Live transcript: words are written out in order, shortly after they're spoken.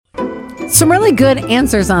Some really good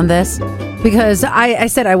answers on this because I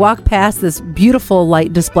said I walked past this beautiful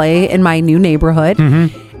light display in my new neighborhood,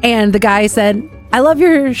 and the guy said, "I love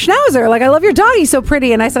your schnauzer. Like, I love your dog. He's so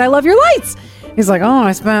pretty." And I said, "I love your lights." He's like, "Oh,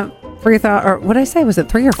 I spent 3,000, or what did I say? Was it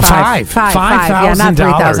 3 or 5? Five. Yeah, not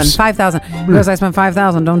 3,000. 5,000. Because I spent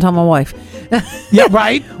 5,000. Don't tell my wife. Yeah,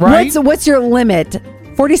 right. What's your limit?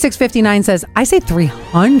 4659 says, I say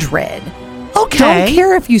 300. Okay. Don't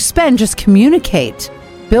care if you spend, just communicate.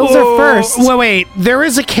 Bills are first. Wait. There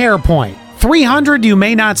is a care point. 300, you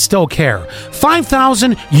may not still care.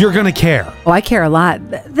 5,000, you're going to care. Oh, I care a lot.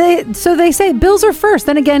 So they say bills are first.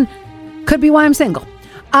 Then again, could be why I'm single.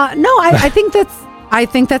 No, I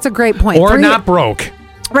think that's a great point. Or not broke.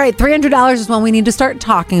 Right. $300 is when we need to start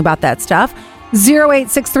talking about that stuff.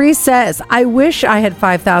 0863 says, I wish I had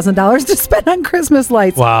 $5,000 to spend on Christmas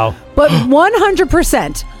lights. Wow. But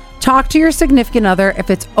 100% talk to your significant other if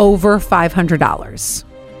it's over $500.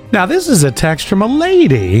 Now, this is a text from a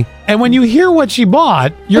lady, and when you hear what she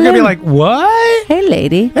bought, you're going to be like, what? Hey,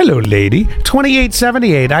 lady. Hello, lady.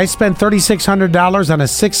 2878. I spent $3,600 on a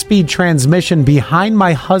 6-speed transmission behind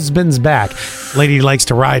my husband's back. Lady likes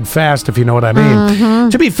to ride fast, if you know what I mean.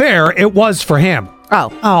 To be fair, it was for him.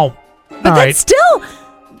 Oh. But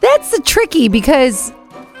that's tricky because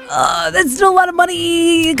that's still a lot of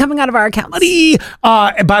money coming out of our account. By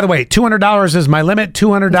the way, $200 is my limit.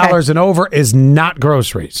 $200 and over is not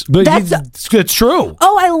groceries. It's true.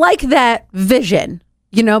 Oh, I like that vision.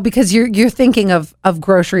 Because you're thinking of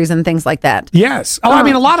groceries and things like that. Yes. I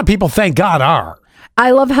mean, a lot of people, thank God, are.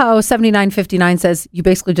 I love how 7959 says you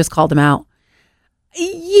basically just called him out.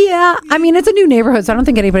 Yeah, I mean, it's a new neighborhood, so I don't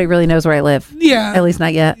think anybody really knows where I live. Yeah. At least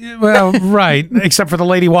not yet. Well, right. Except for the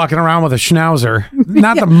lady walking around with a schnauzer.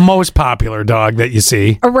 Not the most popular dog that you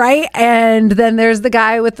see. Right. And then there's the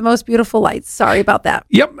guy with the most beautiful lights. Sorry about that.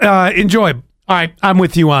 Yep. Enjoy. All right. I'm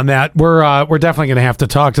with you on that. We're definitely going to have to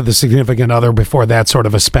talk to the significant other before that sort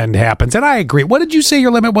of a spend happens. And I agree. What did you say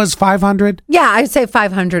your limit was? 500? Yeah, I'd say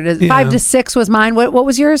 500. 5 to 6 was mine. What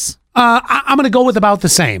was yours? I'm going to go with about the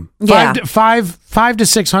same. Yeah. $500 to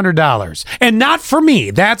 $600, and not for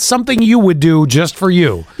me. That's something you would do just for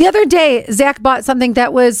you. The other day, Zach bought something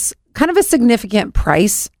that was kind of a significant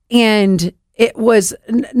price, and it was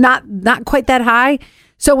not quite that high.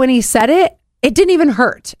 So when he said it, it didn't even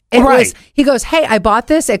hurt. He goes, "Hey, I bought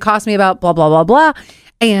this. It cost me about blah blah blah blah."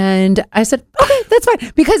 And I said, okay, that's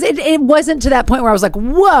fine. Because it wasn't to that point where I was like,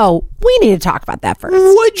 whoa, we need to talk about that first.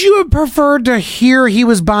 Would you have preferred to hear he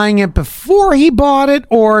was buying it before he bought it,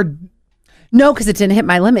 or? No, because it didn't hit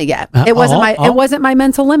my limit yet. It wasn't my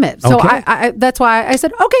mental limit. So okay. I that's why I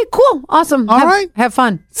said, okay, cool, awesome. All right. Have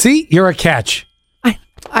fun. See, you're a catch.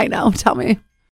 I know. Tell me.